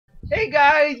Hey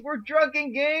guys, we're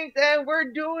Drunken Games and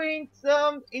we're doing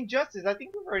some Injustice. I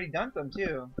think we've already done some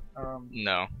too.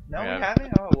 No. No, we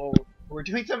haven't? Oh, well, we're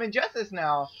doing some Injustice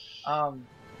now.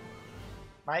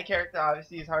 My character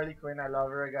obviously is Harley Quinn. I love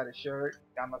her. I got a shirt,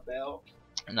 got my belt.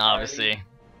 And obviously.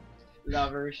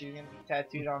 Love her. She's gonna be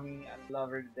tattooed on me. I love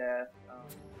her to death.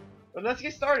 But let's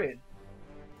get started.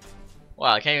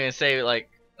 Wow, I can't even say like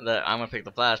that I'm gonna pick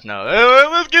the Flash. No. Hey,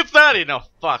 let's get started. No,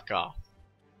 fuck off.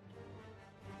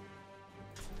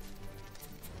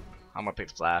 I'm gonna pick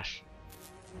the Flash.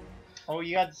 Oh,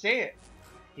 you got to say it.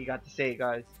 You got to say it,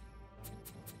 guys.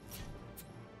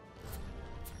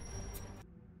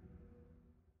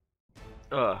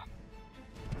 Ugh.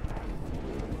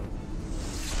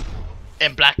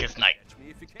 In blackest night,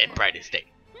 in brightest day.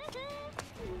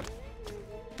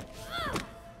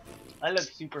 I look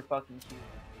super fucking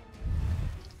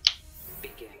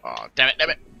cute. Oh, damn it, damn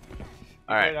it.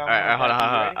 Alright, hold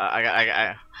on. I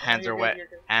got, hands are wet.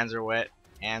 Hands are wet.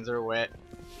 Hands are wet.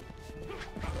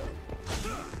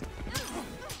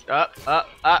 Nope,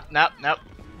 nope.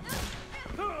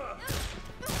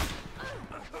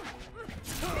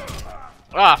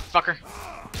 Ah, fucker.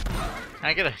 Can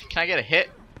I get a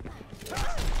hit?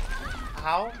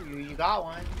 How? You got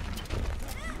one.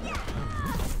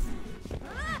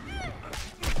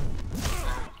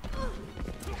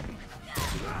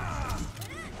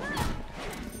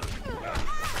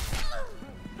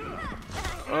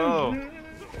 Oh.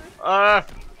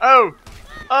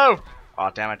 Oh. Oh,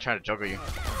 damn, I tried to juggle you.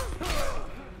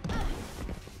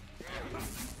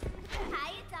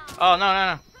 Oh,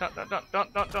 no.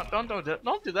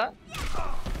 Don't do that.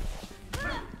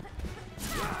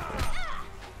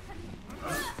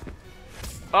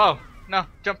 Oh, no.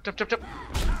 Jump.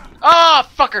 Oh,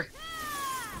 fucker.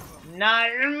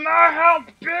 Not in my help,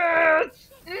 bitch!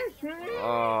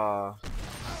 Oh.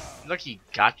 Look, you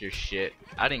got your shit.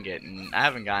 I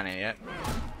haven't gotten it yet.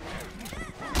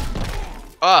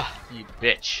 Oh, you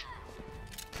bitch.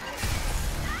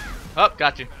 Oh,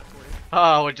 got you.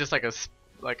 Oh, with just like a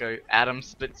atom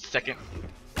split second.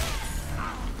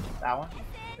 That one?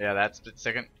 Yeah, that split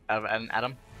second out of an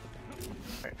atom.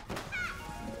 Right.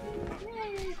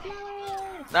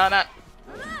 No.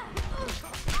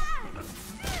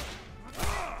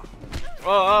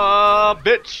 Oh,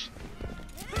 bitch.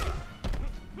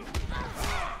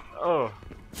 Oh.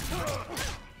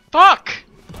 Fuck!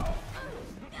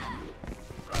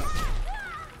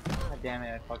 God damn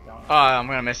it, I fucked that one. Oh, I'm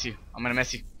gonna miss you.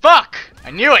 Fuck!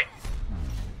 I knew it!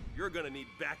 You're gonna need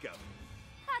backup.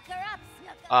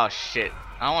 Oh shit.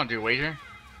 I don't wanna do a wager.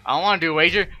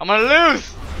 I'm gonna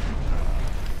lose!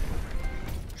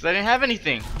 Cause I didn't have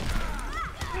anything.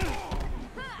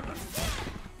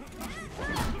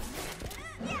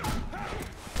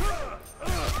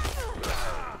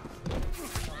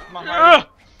 Come on, Harley.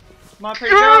 Come on,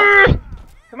 pretty girl.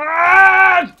 Come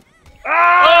on!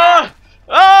 Oh!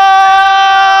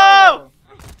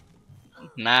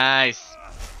 Nice.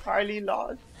 Harley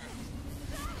lost.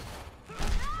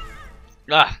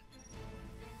 Ah.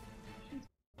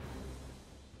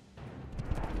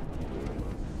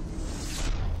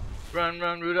 Run,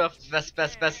 Rudolph, as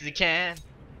fast as you can.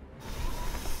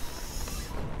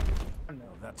 No,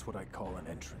 that's what I call an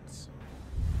entrance.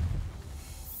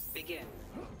 Begin.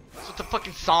 That's what the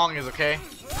fucking song is, okay?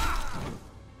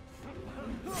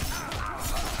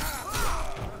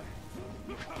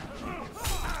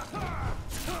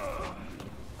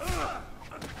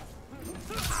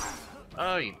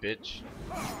 Oh, you bitch.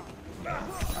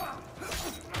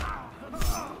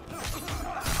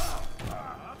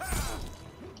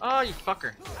 Oh, you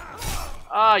fucker.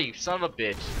 Oh, you son of a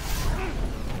bitch.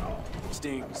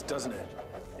 Stings, doesn't it?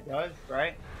 It does,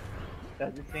 right?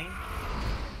 Does it sing?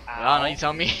 Oh, no, you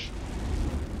tell me.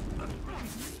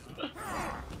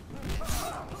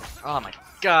 Oh my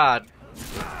god.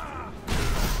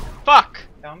 Fuck!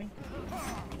 Tell me?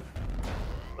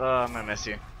 Oh, I'm gonna miss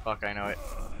you. Fuck, I know it.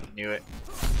 Knew it.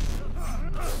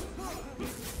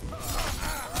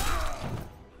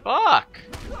 Fuck!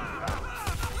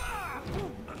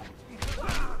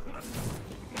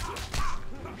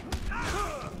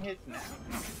 Hits now.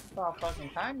 It's about fucking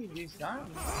time you do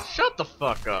something. Shut the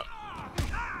fuck up.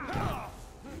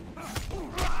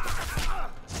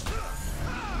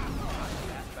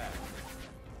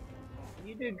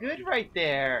 You did good right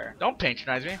there. Don't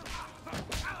patronize me.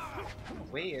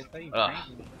 Wait, I thought you Ugh.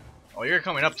 pranked me. Oh, you're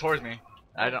coming up towards me.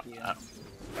 I don't. Yeah.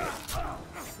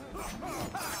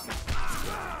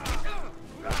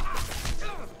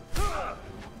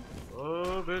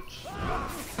 Oh, bitch.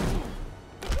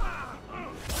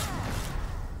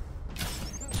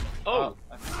 Oh.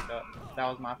 I fucked up. That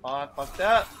was my fault. I fucked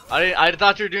up. I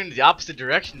thought you were doing the opposite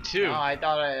direction too. No, I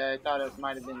thought it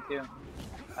might have been too.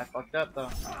 I fucked up though.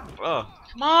 Oh,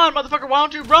 come on, motherfucker! Why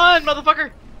don't you run,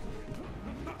 motherfucker?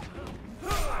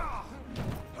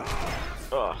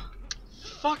 Ugh.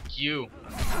 Fuck you.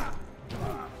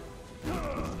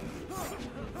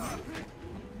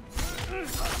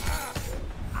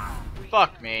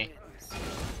 Fuck me.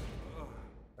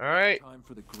 Alright. Time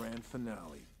for the grand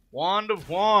finale. Wand of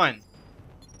One.